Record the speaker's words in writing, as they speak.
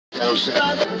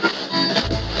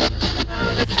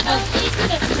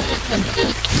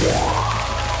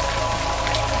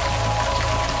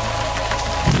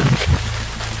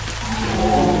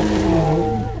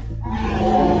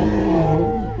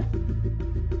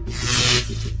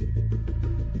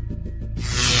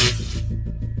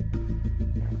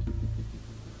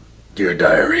Dear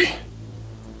Diary,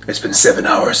 it's been 7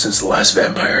 hours since the last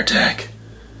vampire attack.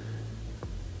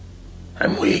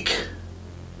 I'm weak.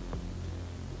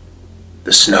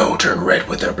 The snow turned red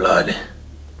with their blood.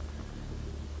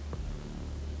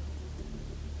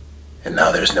 And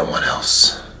now there's no one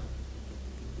else.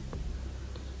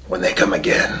 When they come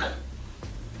again,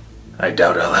 I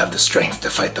doubt I'll have the strength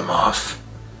to fight them off.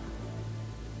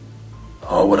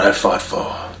 All what I fought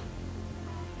for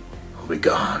will be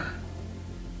gone.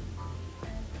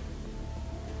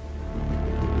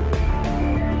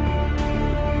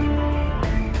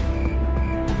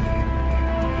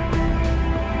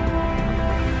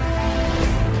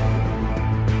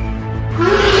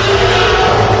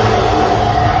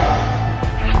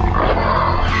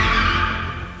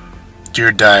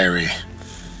 Dear Diary,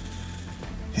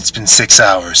 it's been 6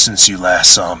 hours since you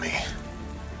last saw me.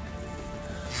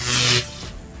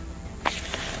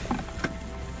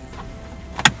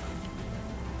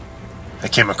 I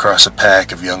came across a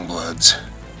pack of young bloods,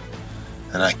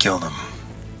 and I killed them.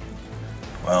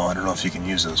 Well, I don't know if you can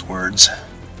use those words,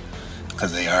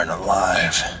 because they aren't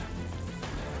alive.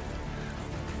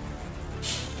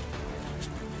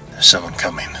 There's someone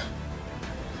coming.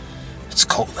 It's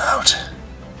cold out.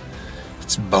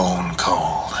 It's bone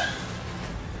cold.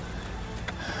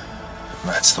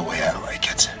 That's the way I like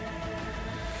it.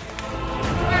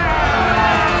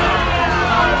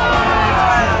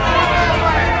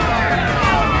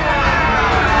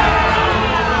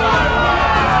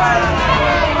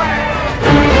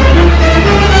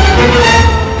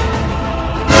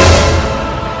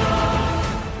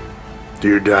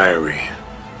 Dear Diary,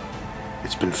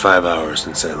 it's been 5 hours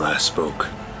since I last spoke.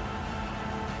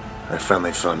 I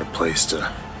finally found a place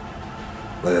to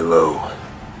lay low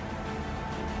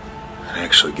and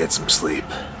actually get some sleep.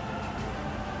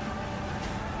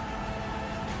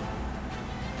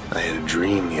 I had a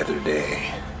dream the other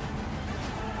day.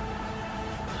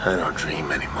 I don't dream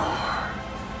anymore.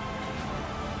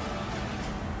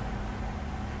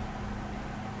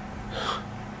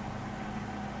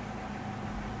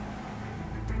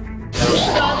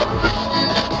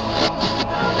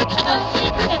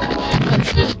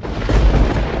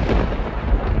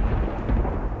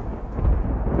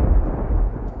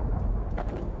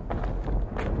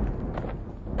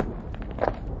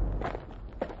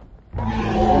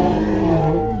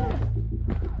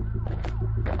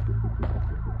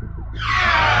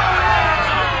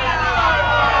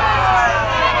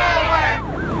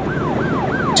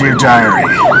 Dear Diary,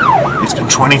 it's been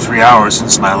 23 hours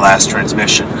since my last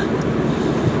transmission.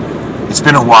 It's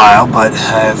been a while, but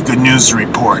I have good news to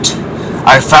report.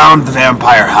 I found the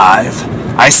vampire hive,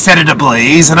 I set it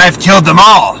ablaze, and I've killed them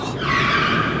all!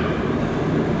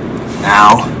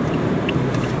 Now,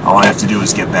 all I have to do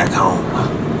is get back home.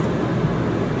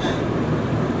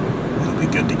 It'll be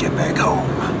good to get back home.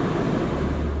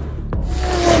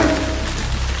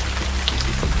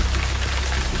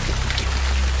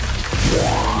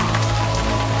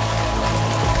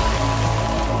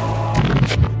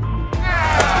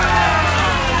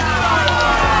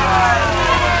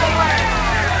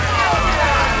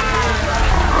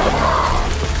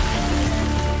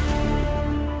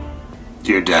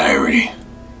 Dear Diary,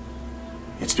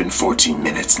 it's been 14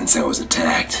 minutes since I was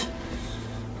attacked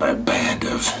by a band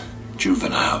of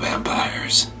juvenile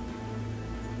vampires.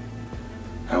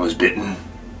 I was bitten.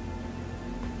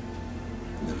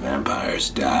 The vampires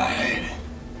died.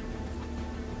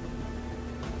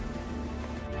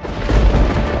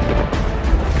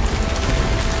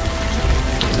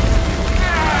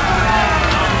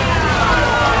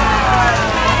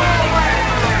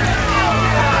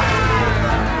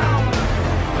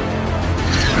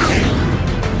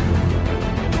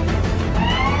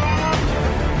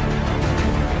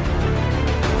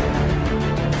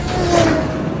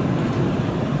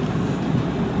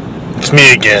 It's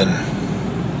me again.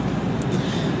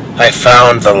 I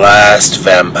found the last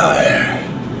vampire,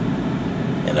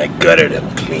 and I gutted him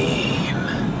clean.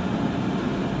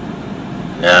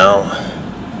 Now,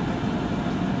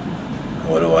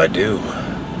 what do I do?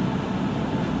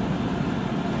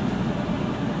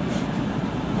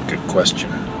 Good question.